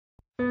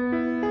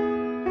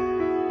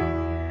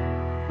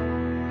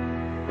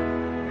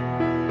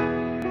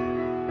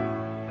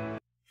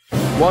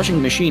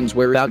Washing machines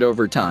wear out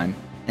over time,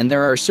 and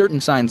there are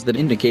certain signs that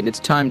indicate it's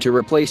time to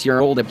replace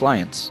your old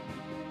appliance.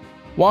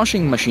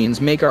 Washing machines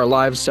make our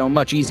lives so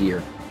much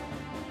easier.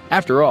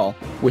 After all,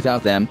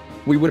 without them,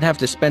 we would have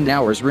to spend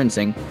hours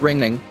rinsing,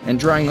 wringing, and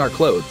drying our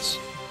clothes.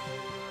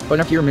 But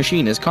if your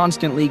machine is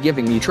constantly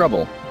giving you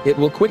trouble, it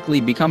will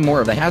quickly become more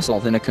of a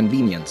hassle than a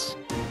convenience.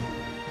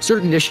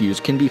 Certain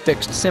issues can be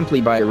fixed simply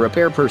by a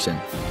repair person.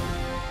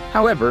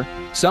 However,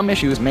 some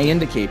issues may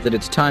indicate that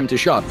it's time to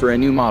shop for a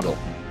new model.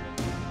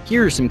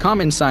 Here are some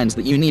common signs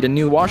that you need a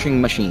new washing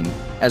machine,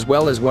 as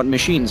well as what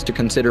machines to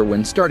consider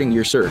when starting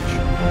your search.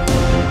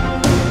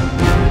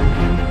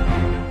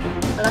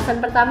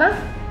 Alasan pertama,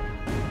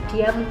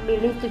 dia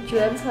memilih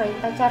tujuan selain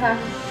pacaran.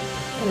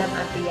 Dalam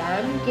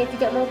artian, dia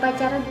tidak mau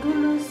pacaran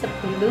dulu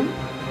sebelum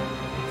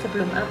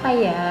apa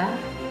ya?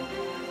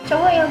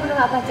 Cowok yang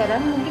menolak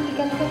pacaran mungkin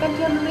dikarenakan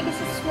dia memiliki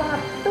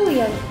sesuatu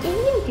yang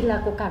ingin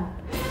dilakukan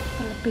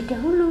terlebih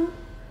dahulu,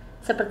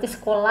 seperti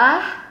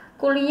sekolah,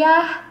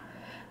 kuliah,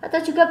 atau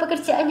juga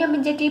pekerjaan yang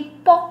menjadi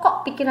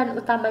pokok pikiran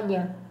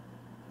utamanya.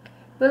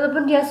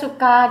 Walaupun dia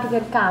suka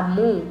dengan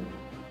kamu,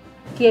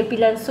 dia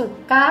bilang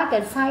suka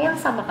dan sayang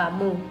sama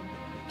kamu,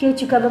 dia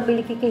juga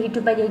memiliki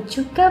kehidupan yang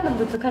juga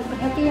membutuhkan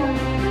perhatian.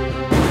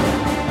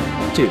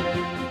 2.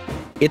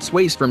 It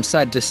sways from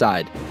side to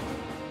side.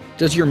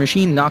 Does your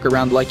machine knock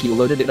around like you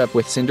loaded it up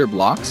with cinder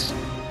blocks?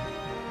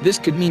 This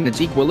could mean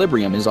its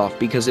equilibrium is off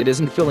because it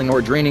isn't filling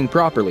or draining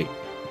properly.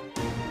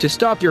 To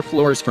stop your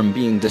floors from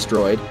being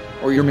destroyed,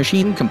 or your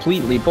machine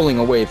completely pulling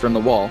away from the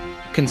wall,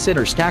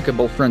 consider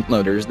stackable front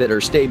loaders that are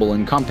stable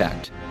and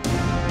compact.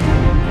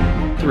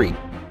 3.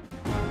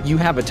 You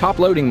have a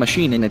top-loading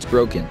machine and it's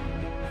broken.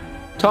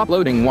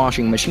 Top-loading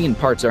washing machine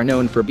parts are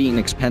known for being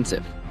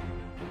expensive.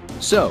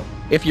 So,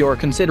 if you're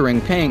considering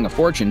paying a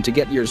fortune to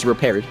get yours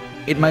repaired,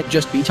 it might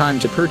just be time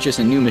to purchase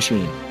a new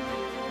machine.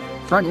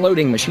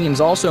 Front-loading machines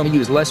also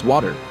use less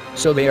water,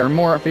 so they are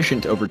more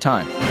efficient over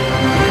time.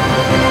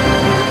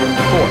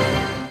 4.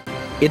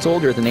 It's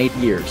older than 8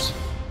 years.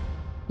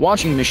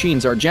 Washing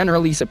machines are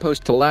generally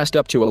supposed to last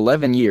up to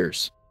 11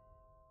 years.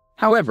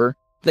 However,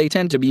 they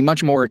tend to be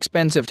much more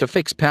expensive to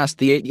fix past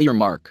the 8-year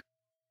mark.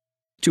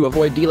 To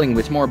avoid dealing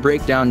with more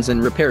breakdowns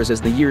and repairs as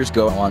the years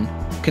go on,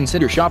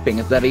 consider shopping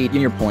at that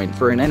 8-year point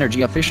for an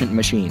energy-efficient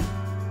machine.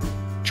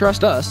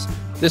 Trust us,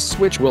 this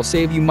switch will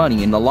save you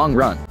money in the long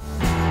run.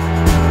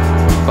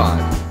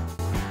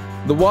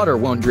 5. The water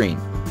won't drain.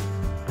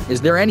 Is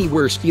there any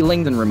worse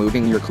feeling than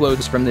removing your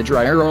clothes from the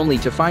dryer only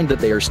to find that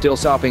they are still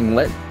sopping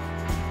wet?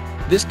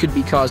 This could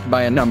be caused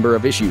by a number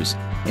of issues,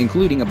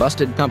 including a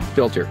busted pump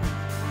filter.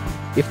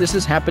 If this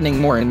is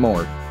happening more and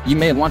more, you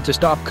may want to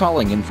stop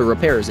calling in for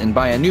repairs and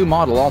buy a new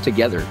model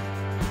altogether.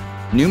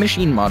 New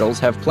machine models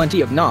have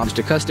plenty of knobs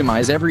to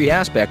customize every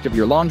aspect of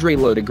your laundry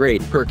load, a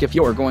great perk if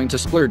you're going to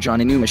splurge on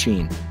a new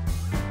machine.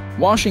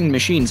 Washing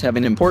machines have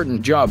an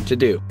important job to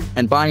do,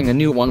 and buying a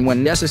new one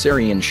when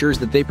necessary ensures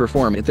that they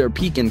perform at their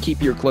peak and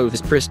keep your clothes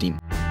pristine.